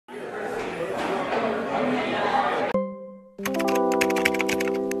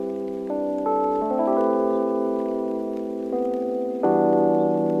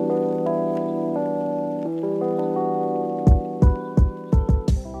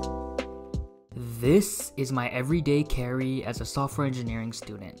This is my everyday carry as a software engineering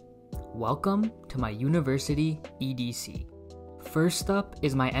student. Welcome to my university EDC. First up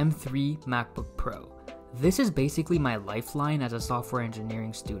is my M3 MacBook Pro. This is basically my lifeline as a software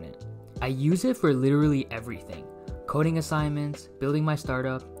engineering student. I use it for literally everything. Coding assignments, building my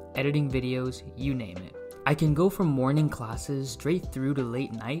startup, editing videos, you name it. I can go from morning classes straight through to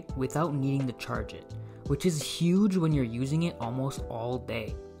late night without needing to charge it, which is huge when you're using it almost all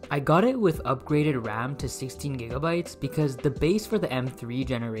day. I got it with upgraded RAM to 16GB because the base for the M3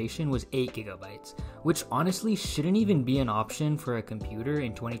 generation was 8GB, which honestly shouldn't even be an option for a computer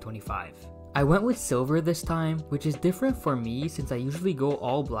in 2025. I went with silver this time, which is different for me since I usually go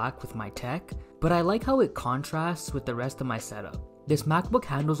all black with my tech, but I like how it contrasts with the rest of my setup. This MacBook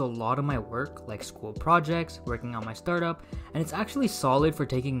handles a lot of my work, like school projects, working on my startup, and it's actually solid for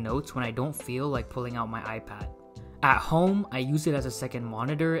taking notes when I don't feel like pulling out my iPad. At home, I use it as a second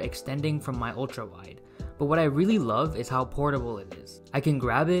monitor extending from my ultra-wide, but what I really love is how portable it is. I can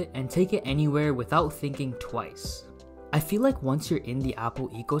grab it and take it anywhere without thinking twice. I feel like once you're in the Apple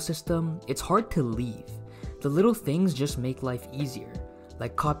ecosystem, it's hard to leave. The little things just make life easier,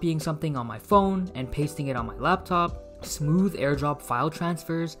 like copying something on my phone and pasting it on my laptop, smooth AirDrop file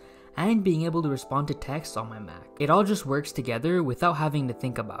transfers, and being able to respond to texts on my Mac. It all just works together without having to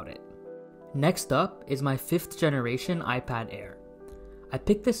think about it. Next up is my 5th generation iPad Air. I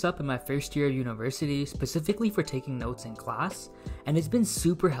picked this up in my first year of university specifically for taking notes in class, and it's been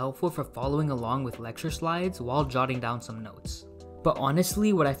super helpful for following along with lecture slides while jotting down some notes. But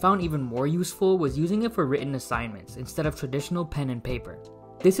honestly, what I found even more useful was using it for written assignments instead of traditional pen and paper.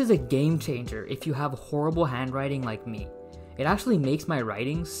 This is a game changer if you have horrible handwriting like me. It actually makes my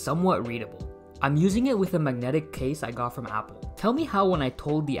writing somewhat readable. I'm using it with a magnetic case I got from Apple. Tell me how when I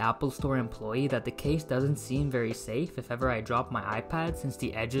told the Apple Store employee that the case doesn't seem very safe if ever I drop my iPad since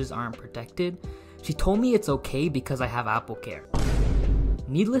the edges aren't protected, she told me it's okay because I have Apple Care.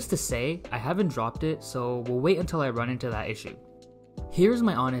 Needless to say, I haven't dropped it, so we'll wait until I run into that issue. Here's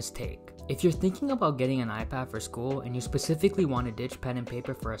my honest take. If you're thinking about getting an iPad for school and you specifically want to ditch pen and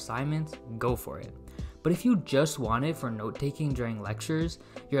paper for assignments, go for it. But if you just want it for note-taking during lectures,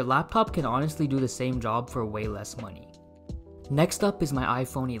 your laptop can honestly do the same job for way less money. Next up is my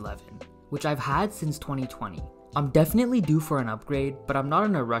iPhone 11, which I've had since 2020. I'm definitely due for an upgrade, but I'm not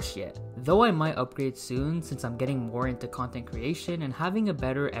in a rush yet, though I might upgrade soon since I'm getting more into content creation and having a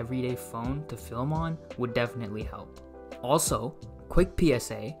better everyday phone to film on would definitely help. Also, quick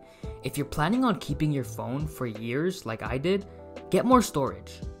PSA, if you're planning on keeping your phone for years like I did, get more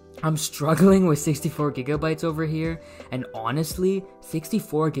storage. I'm struggling with 64GB over here, and honestly,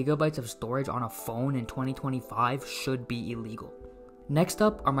 64GB of storage on a phone in 2025 should be illegal. Next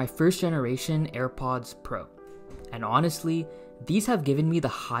up are my first generation AirPods Pro. And honestly, these have given me the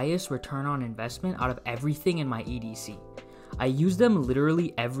highest return on investment out of everything in my EDC. I use them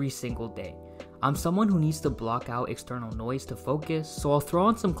literally every single day. I'm someone who needs to block out external noise to focus, so I'll throw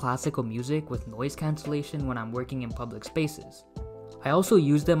on some classical music with noise cancellation when I'm working in public spaces. I also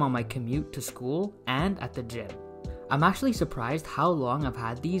use them on my commute to school and at the gym. I'm actually surprised how long I've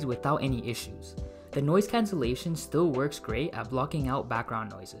had these without any issues. The noise cancellation still works great at blocking out background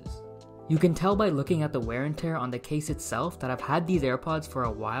noises. You can tell by looking at the wear and tear on the case itself that I've had these AirPods for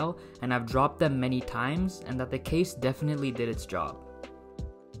a while and I've dropped them many times, and that the case definitely did its job.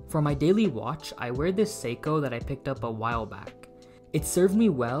 For my daily watch, I wear this Seiko that I picked up a while back. It served me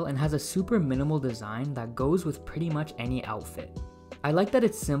well and has a super minimal design that goes with pretty much any outfit. I like that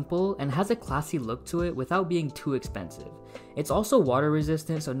it's simple and has a classy look to it without being too expensive. It's also water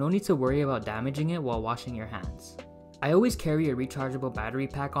resistant, so no need to worry about damaging it while washing your hands. I always carry a rechargeable battery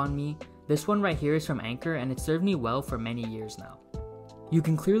pack on me. This one right here is from Anker and it served me well for many years now. You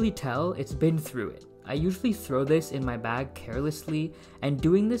can clearly tell it's been through it. I usually throw this in my bag carelessly, and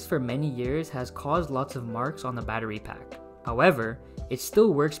doing this for many years has caused lots of marks on the battery pack. However, it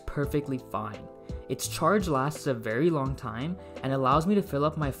still works perfectly fine. Its charge lasts a very long time and allows me to fill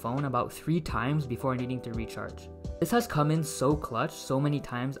up my phone about 3 times before needing to recharge. This has come in so clutch so many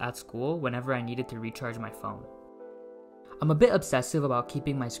times at school whenever I needed to recharge my phone. I'm a bit obsessive about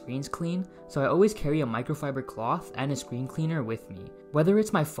keeping my screens clean, so I always carry a microfiber cloth and a screen cleaner with me. Whether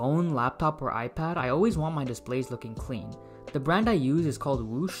it's my phone, laptop, or iPad, I always want my displays looking clean. The brand I use is called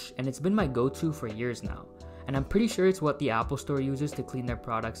Whoosh, and it's been my go-to for years now, and I'm pretty sure it's what the Apple Store uses to clean their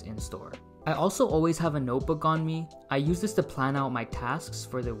products in store. I also always have a notebook on me. I use this to plan out my tasks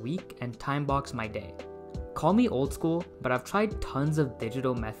for the week and time box my day. Call me old school, but I've tried tons of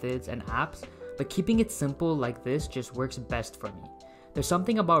digital methods and apps, but keeping it simple like this just works best for me. There's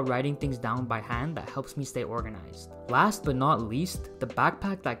something about writing things down by hand that helps me stay organized. Last but not least, the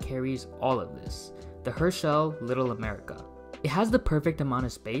backpack that carries all of this, the Herschel Little America. It has the perfect amount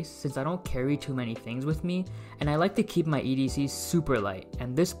of space since I don't carry too many things with me, and I like to keep my EDC super light,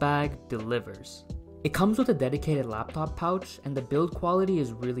 and this bag delivers. It comes with a dedicated laptop pouch, and the build quality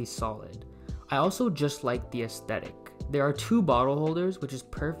is really solid. I also just like the aesthetic. There are 2 bottle holders, which is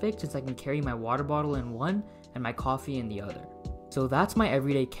perfect since I can carry my water bottle in one and my coffee in the other. So that's my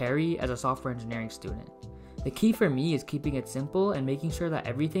everyday carry as a software engineering student. The key for me is keeping it simple and making sure that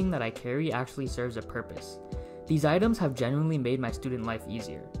everything that I carry actually serves a purpose. These items have genuinely made my student life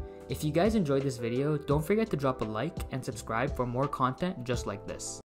easier. If you guys enjoyed this video, don't forget to drop a like and subscribe for more content just like this.